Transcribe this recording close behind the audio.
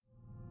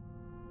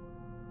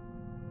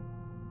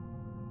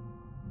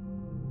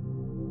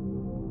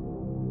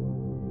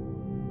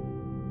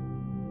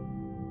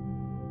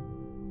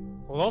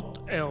What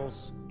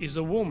else is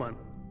a woman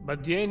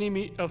but the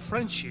enemy of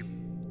friendship,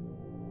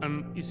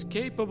 an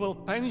inescapable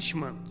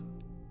punishment,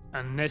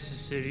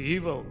 unnecessary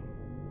evil,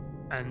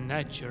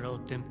 unnatural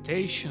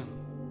temptation,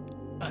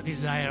 a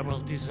desirable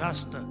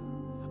disaster,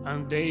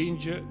 and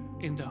danger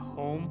in the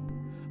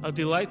home, a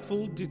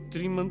delightful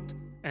detriment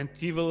and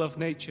evil of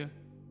nature,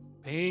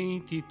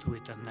 painted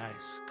with a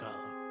nice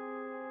color.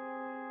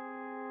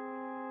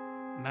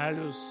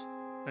 Malus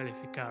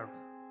Verificarum.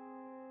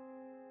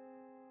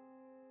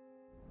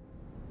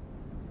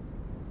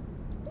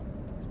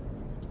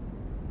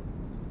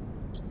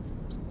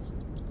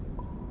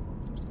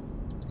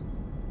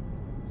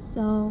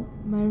 So,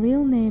 my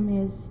real name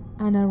is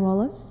Anna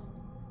Roloffs.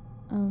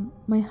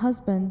 My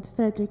husband,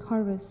 Frederick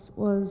Harvest,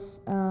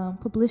 was a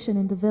publican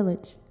in the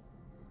village.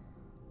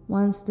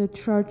 Once the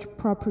church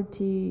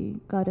property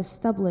got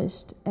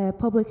established, a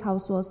public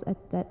house was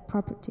at that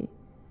property.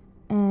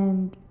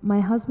 And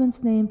my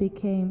husband's name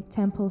became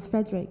Tempel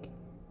Frederick,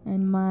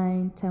 and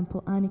mine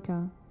Tempel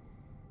Anneke,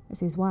 as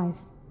his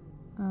wife.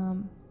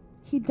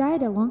 He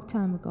died a long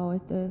time ago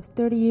at the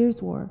 30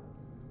 Years' War.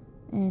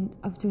 And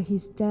after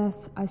his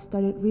death, I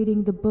started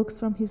reading the books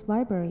from his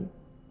library.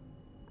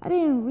 I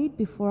didn't read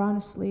before,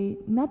 honestly.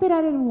 Not that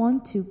I didn't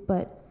want to,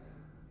 but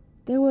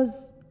there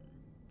was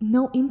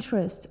no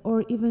interest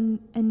or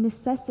even a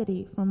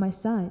necessity from my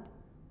side.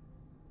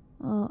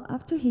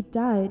 After he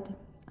died,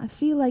 I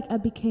feel like I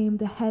became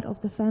the head of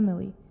the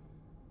family.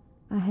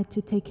 I had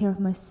to take care of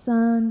my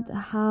son, the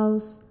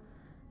house,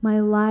 my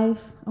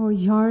life, our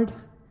yard.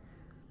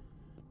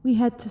 We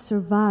had to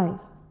survive,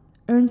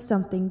 earn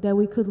something that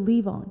we could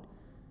live on.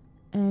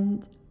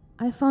 And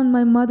I found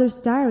my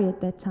mother's diary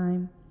at that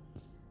time.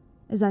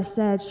 As I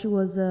said, she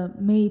was a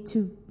maid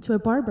to a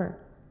barber.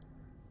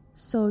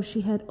 So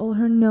she had all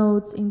her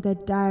notes in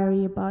that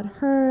diary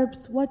about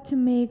herbs, what to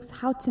mix,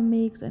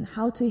 and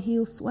how to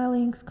heal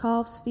swellings,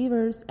 coughs,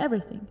 fevers,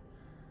 everything.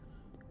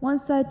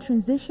 Once I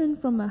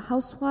transitioned from a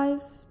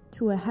housewife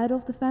to a head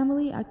of the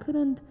family, I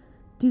couldn't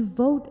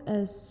devote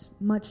as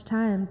much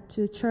time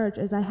to church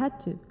as I had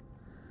to.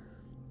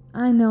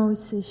 I know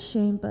it's a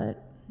shame,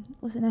 but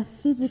listen, I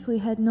physically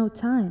had no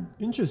time.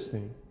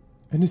 Interesting.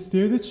 And he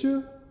stared at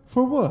you?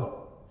 For what?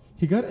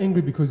 He got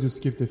angry because you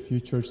skipped a few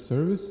church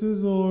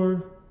services,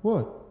 or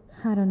what?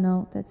 I don't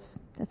know. That's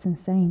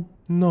insane.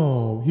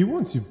 No, he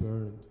wants you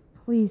burned.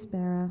 Please,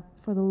 Bera,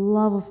 for the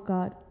love of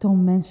God,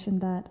 don't mention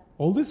that.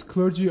 All these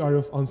clergy are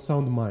of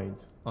unsound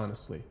mind,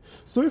 honestly.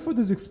 Sorry for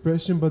this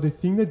expression, but they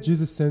think that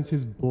Jesus sends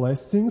his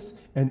blessings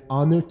and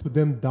honor to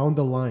them down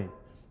the line.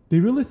 They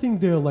really think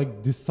they're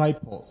like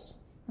disciples.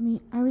 I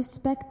mean, I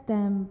respect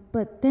them,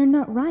 but they're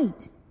not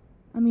right.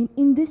 I mean,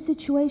 in this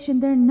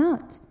situation, they're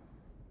not.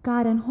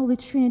 God and Holy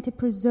Trinity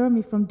preserve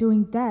me from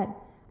doing that.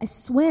 I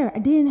swear, I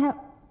didn't have...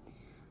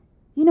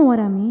 You know what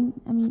I mean?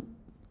 I mean,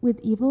 with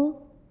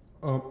evil.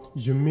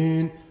 You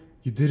mean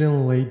you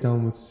didn't lay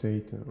down with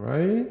Satan,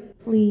 right?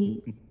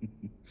 Please.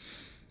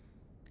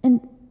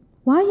 And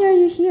why are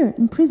you here,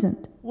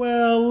 imprisoned?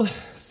 Well,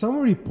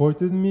 someone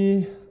reported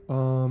me.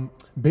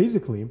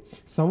 Basically,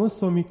 someone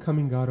saw me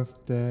coming out of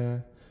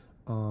the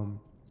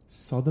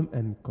Sodom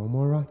and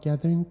Gomorrah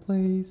gathering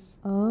place.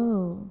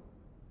 Oh,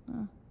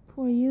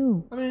 poor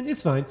you. I mean,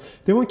 it's fine.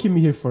 They won't keep me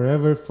here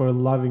forever for a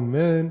loving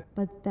man.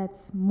 But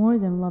that's more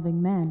than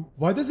loving man.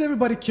 Why does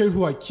everybody care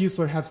who I kiss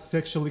or have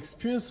sexual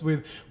experience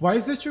with? Why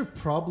is that your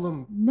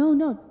problem?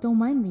 No, don't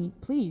mind me,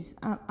 please.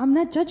 I'm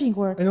not judging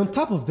or... And on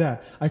top of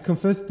that, I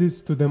confessed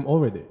this to them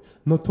already.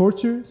 No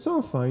torture, so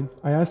I'm fine.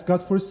 I asked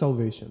God for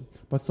salvation.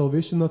 But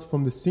salvation not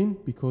from the sin,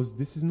 because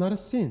this is not a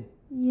sin.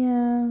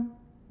 Yeah,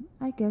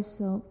 I guess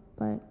so.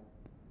 But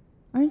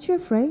aren't you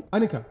afraid?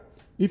 Annika,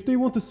 if they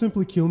want to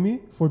simply kill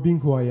me for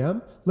being who I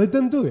am, let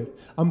them do it.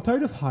 I'm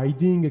tired of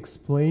hiding,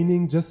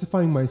 explaining,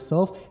 justifying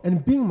myself,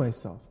 and being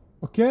myself.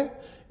 Okay?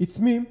 It's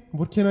me.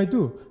 What can I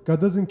do?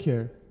 God doesn't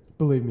care.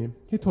 Believe me,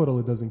 he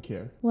totally doesn't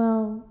care.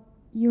 Well,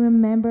 you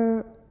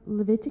remember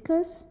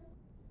Leviticus?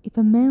 If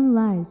a man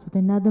lies with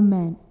another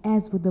man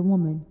as with a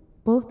woman,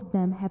 both of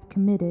them have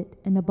committed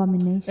an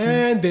abomination.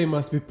 And they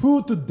must be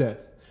put to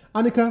death.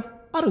 Annika,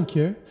 I don't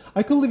care.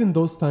 I could live in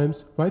those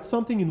times, write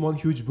something in one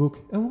huge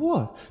book, and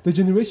what? The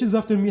generations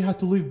after me had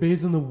to live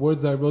based on the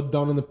words I wrote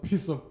down on a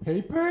piece of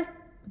paper?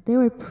 They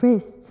were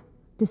priests,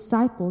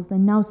 disciples,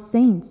 and now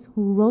saints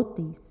who wrote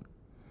these.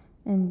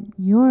 And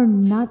you're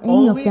not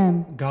any of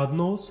them. God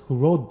knows who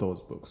wrote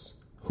those books,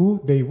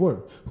 who they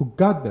were, who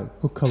got them,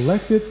 who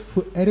collected,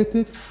 who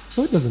edited,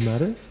 so it doesn't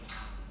matter.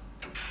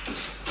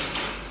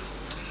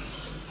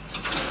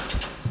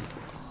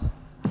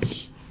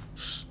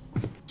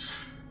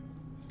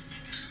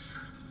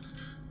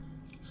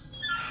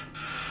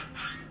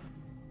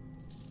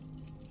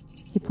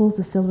 He pulls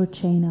a silver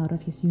chain out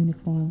of his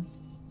uniform,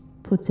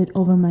 puts it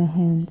over my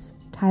hands,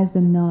 ties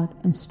the knot,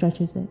 and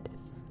stretches it.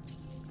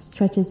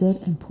 Stretches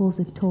it and pulls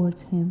it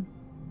towards him.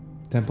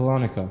 Tempel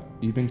Anneke,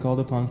 you've been called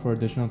upon for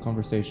additional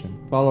conversation.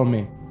 Follow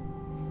me.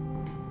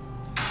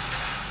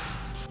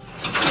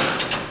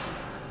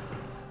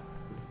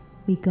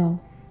 We go.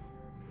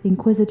 The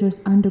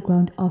Inquisitor's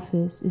underground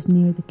office is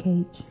near the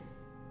cage.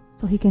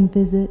 so he can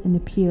visit and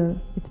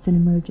appear if it's an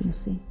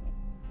emergency.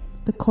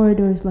 The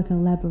corridor is like a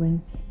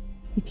labyrinth.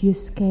 If you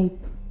escape,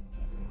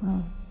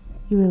 well,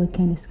 you really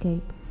can't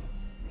escape.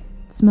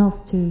 It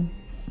smells too.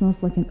 It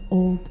smells like an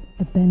old,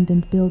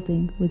 abandoned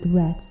building with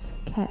rats,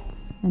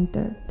 cats, and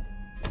dirt.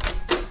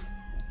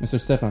 Mr.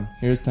 Stefan,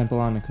 here's Tempel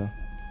Anneke.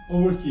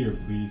 Over here,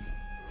 please.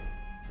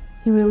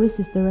 He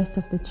releases the rest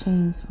of the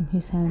chains from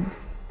his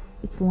hands.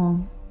 It's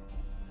long.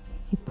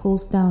 He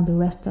pulls down the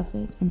rest of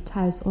it and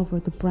ties over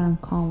the brown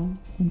column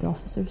in the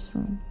officer's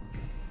room.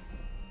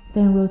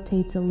 Then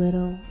rotates a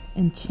little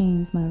and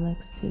chains my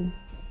legs too.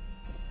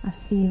 I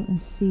feel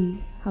and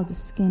see how the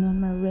skin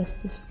on my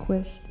wrist is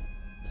squished,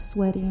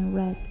 sweaty and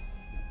red.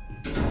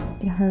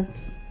 It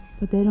hurts,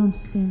 but they don't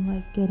seem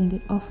like getting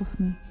it off of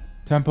me.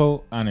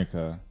 Tempel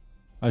Anneke,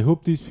 I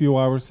hope these few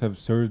hours have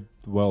served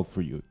well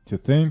for you to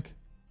think,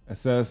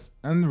 assess,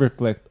 and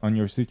reflect on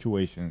your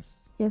situations.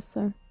 Yes,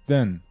 sir.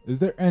 Then, is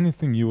there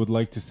anything you would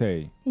like to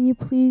say? Can you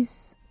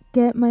please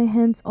get my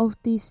hands off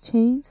these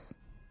chains?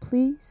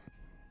 Please?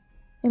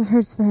 It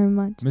hurts very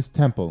much. Miss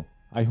Temple,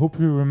 I hope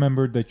you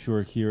remember that you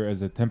are here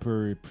as a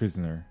temporary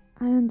prisoner.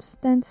 I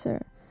understand,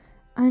 sir.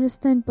 I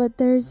understand, but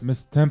there's...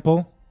 Miss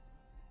Temple,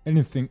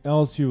 anything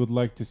else you would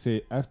like to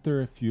say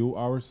after a few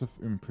hours of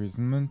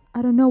imprisonment?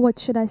 I don't know, what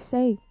should I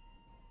say?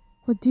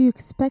 What do you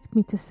expect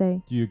me to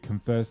say? Do you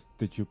confess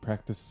that you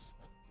practice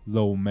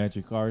low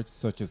magic arts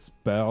such as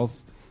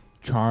spells,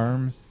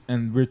 charms,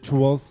 and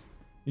rituals,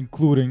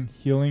 including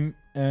healing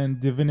and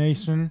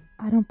divination?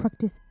 I don't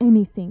practice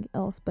anything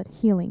else but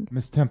healing.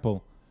 Miss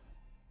Temple,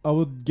 I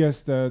would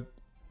guess that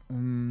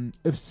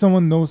if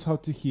someone knows how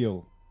to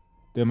heal,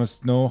 they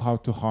must know how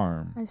to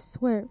harm. I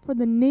swear, for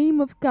the name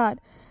of God,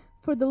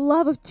 for the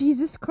love of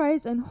Jesus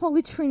Christ and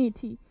Holy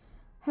Trinity,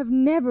 have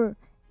never,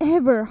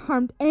 ever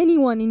harmed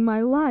anyone in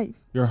my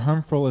life. Your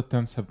harmful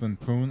attempts have been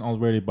proven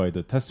already by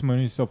the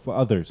testimonies of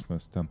others,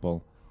 Miss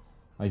Temple.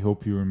 I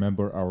hope you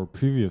remember our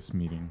previous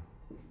meeting.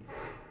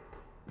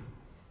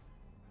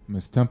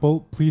 Miss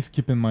Temple, please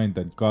keep in mind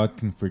that God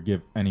can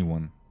forgive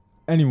anyone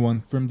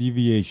from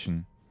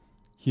deviation.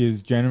 He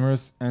is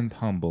generous and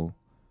humble,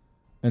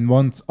 and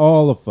wants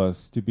all of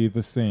us to be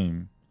the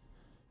same.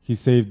 He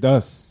saved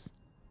us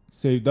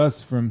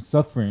from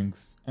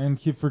sufferings, and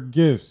He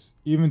forgives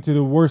even to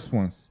the worst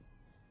ones,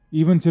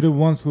 even to the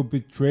ones who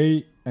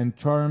betray and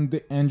charm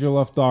the angel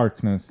of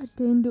darkness. I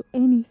didn't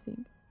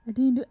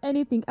do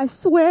anything, I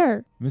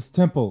swear. Miss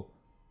Temple,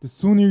 the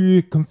sooner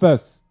you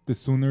confess, the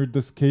sooner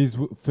this case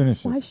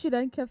finishes. Why should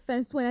I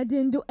confess when I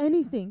didn't do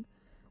anything?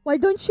 Why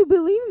don't you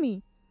believe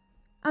me?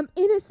 I'm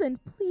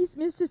innocent. Please,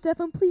 Mr.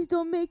 Stefan, please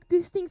don't make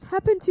these things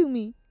happen to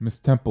me. Miss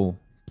Temple,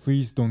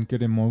 please don't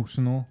get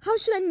emotional. How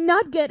should I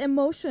not get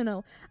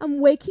emotional? I'm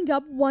waking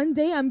up one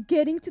day, I'm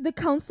getting to the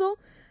council.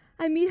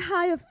 I meet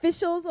high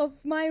officials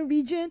of my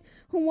region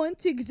who want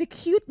to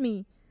execute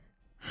me.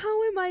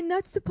 How am I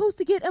not supposed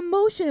to get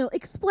emotional?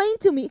 Explain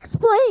to me,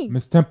 explain!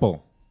 Miss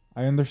Temple,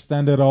 I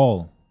understand it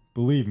all.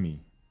 Believe me,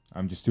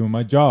 I'm just doing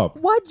my job.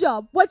 What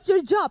job? What's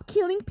your job?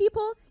 Killing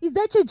people? Is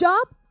that your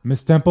job?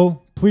 Miss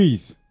Temple,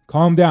 please,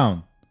 calm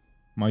down.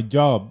 My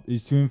job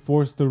is to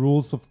enforce the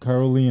rules of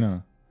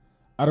Carolina.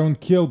 I don't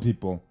kill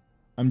people.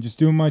 I'm just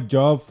doing my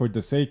job for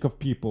the sake of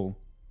people.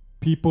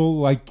 People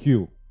like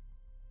you.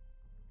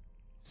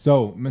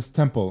 So, Miss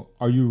Temple,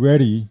 are you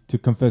ready to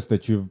confess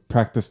that you've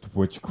practiced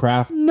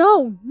witchcraft?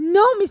 No,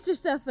 Mr.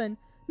 Stefan.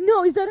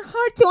 No, is that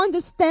hard to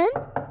understand?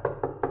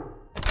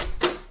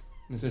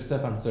 Mr.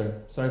 Stefan,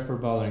 sir, sorry for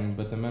bothering,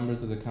 but the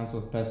members of the Council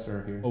of Pastor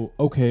are here. Oh,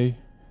 okay.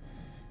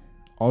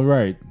 All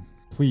right,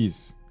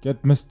 please,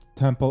 get Miss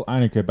Tempel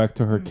Anneke back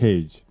to her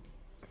cage.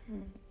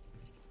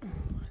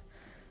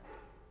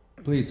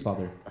 Please,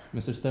 Father.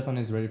 Mr. Stefan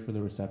is ready for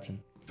the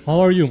reception.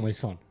 How are you, my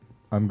son?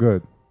 I'm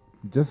good.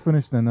 Just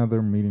finished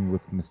another meeting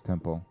with Miss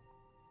Temple.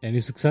 Any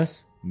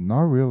success?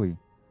 Not really,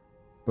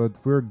 but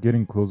we're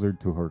getting closer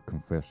to her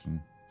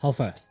confession. How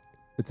fast?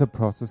 It's a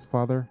process,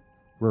 Father.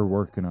 We're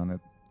working on it.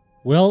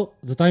 Well,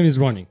 the time is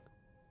running.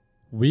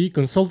 We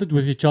consulted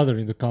with each other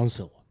in the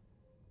council.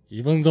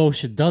 Even though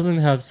she doesn't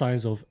have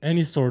signs of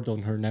any sort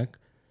on her neck,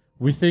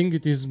 we think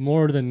it is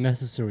more than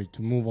necessary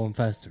to move on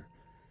faster.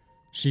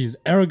 She is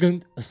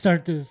arrogant,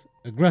 assertive,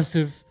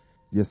 aggressive.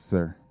 Yes,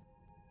 sir.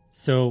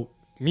 So,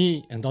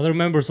 me and other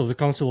members of the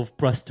Council of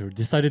Prester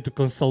decided to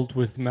consult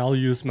with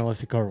Malleus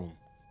Maleficarum.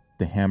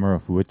 The Hammer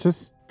of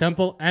Witches?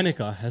 Tempel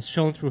Anneke has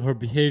shown through her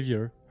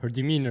behavior, her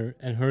demeanor,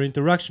 and her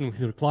interaction with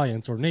her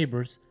clients or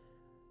neighbors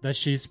that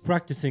she is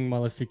practicing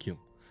Maleficium.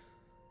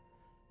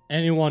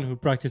 Anyone who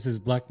practices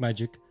black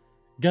magic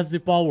gets the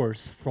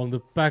powers from the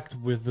pact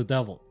with the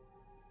devil.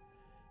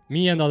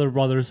 Me and other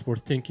brothers were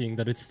thinking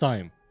that it's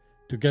time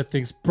to get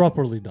things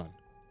properly done.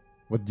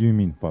 What do you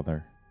mean,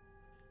 Father?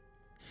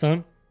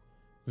 Son,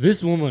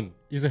 this woman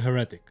is a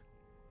heretic.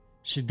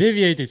 She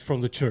deviated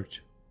from the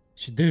church.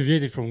 She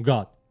deviated from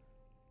God.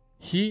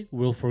 He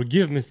will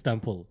forgive Miss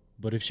Temple,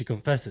 but if she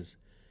confesses,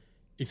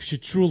 if she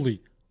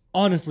truly,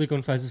 honestly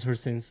confesses her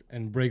sins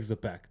and breaks the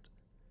pact.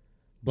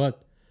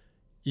 But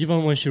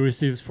even when she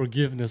receives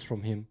forgiveness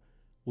from him,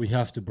 we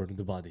have to burn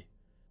the body.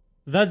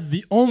 That's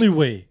the only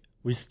way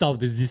we stop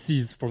this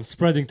disease from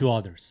spreading to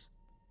others.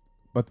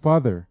 But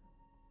Father,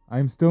 I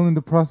am still in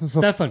the process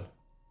of... Stefan,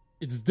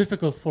 it's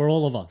difficult for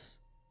all of us.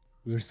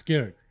 We're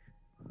scared.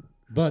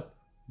 But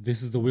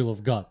this is the will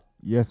of God.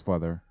 Yes,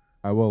 Father.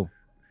 I will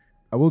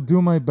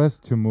do my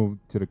best to move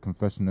to the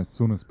confession as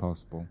soon as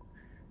possible.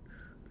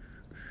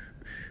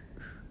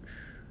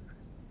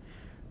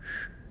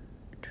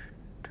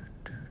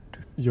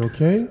 You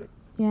okay?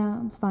 Yeah,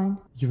 I'm fine.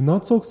 You've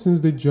not talked since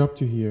they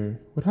dropped you here.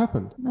 What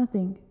happened?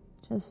 Nothing.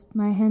 Just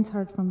my hands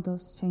hurt from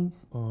those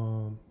chains.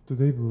 Do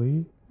they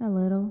bleed? A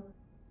little.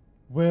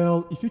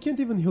 Well, if you can't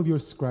even heal your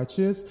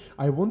scratches,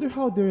 I wonder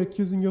how they're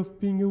accusing you of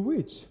being a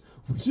witch.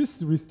 We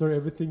just restore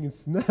everything in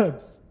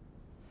snaps.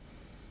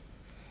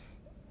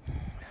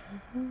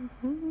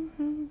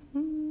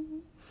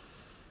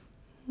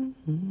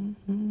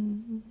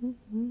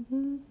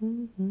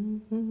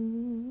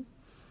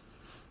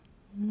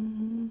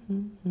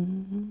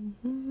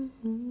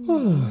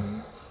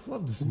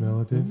 Love this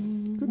melody.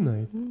 Good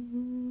night.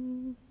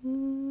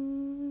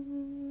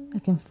 I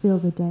can feel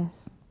the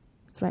death.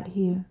 It's right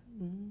here.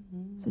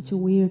 Such a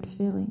weird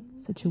feeling.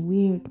 Such a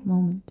weird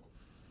moment.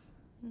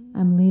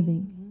 I'm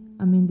leaving.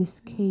 I'm in this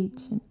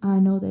cage and I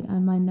know that I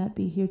might not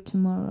be here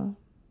tomorrow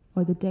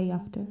or the day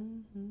after.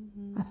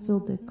 I feel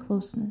the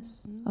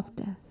closeness of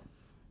death.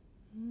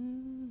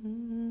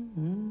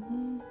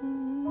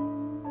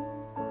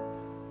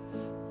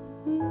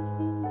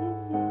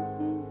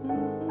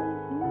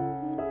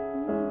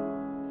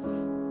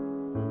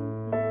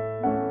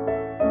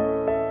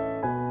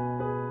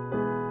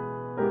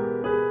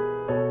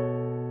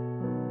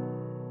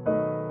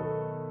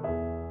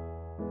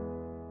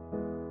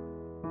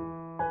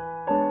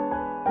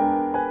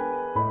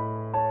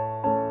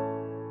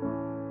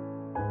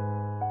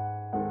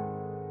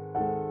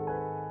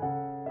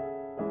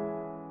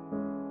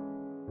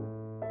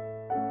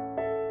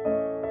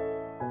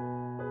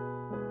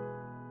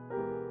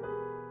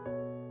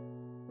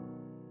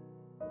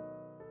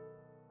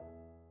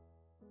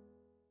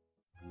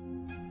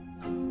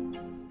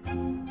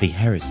 The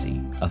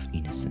Heresy of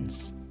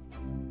Innocence.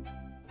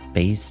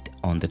 Based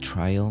on the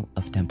trial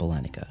of Tempel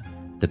Anneke,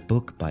 the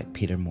book by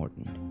Peter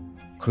Morton,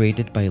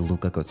 created by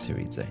Luka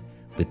Gotsiridze,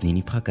 with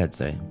Nini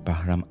Pakadze,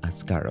 Bahram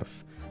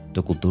Askarov,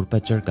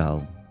 Tokulturpa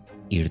Jargal,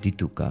 Irdi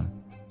Duka,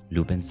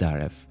 Luben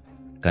Zarev,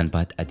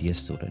 Ganbat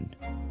Adiasuran,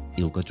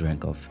 Ilko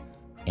Drenkov,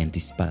 Andy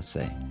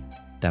Spase,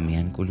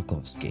 Damian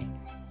Kulukovsky,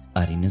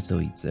 Arina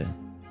Zoidze,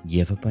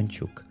 Yeva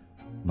Panchuk,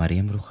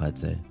 Mariam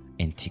Ruchadze,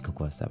 and Tiko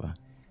Kwasawa.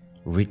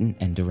 Written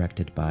and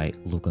directed by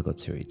Luka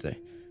Gotsiridze.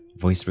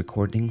 Voice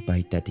recording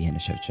by Tatiana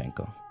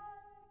Shevchenko.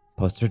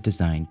 Poster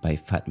designed by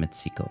Fatma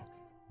Tsiko.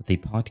 The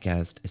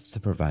podcast is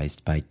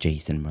supervised by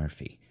Jason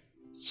Murphy.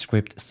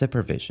 Script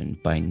supervision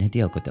by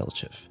Nadia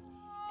Kodelchev.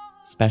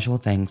 Special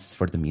thanks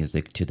for the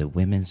music to the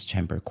Women's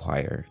Chamber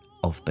Choir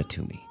of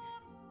Batumi.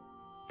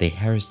 The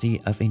Heresy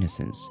of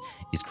Innocence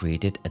is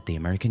created at the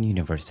American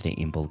University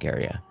in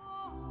Bulgaria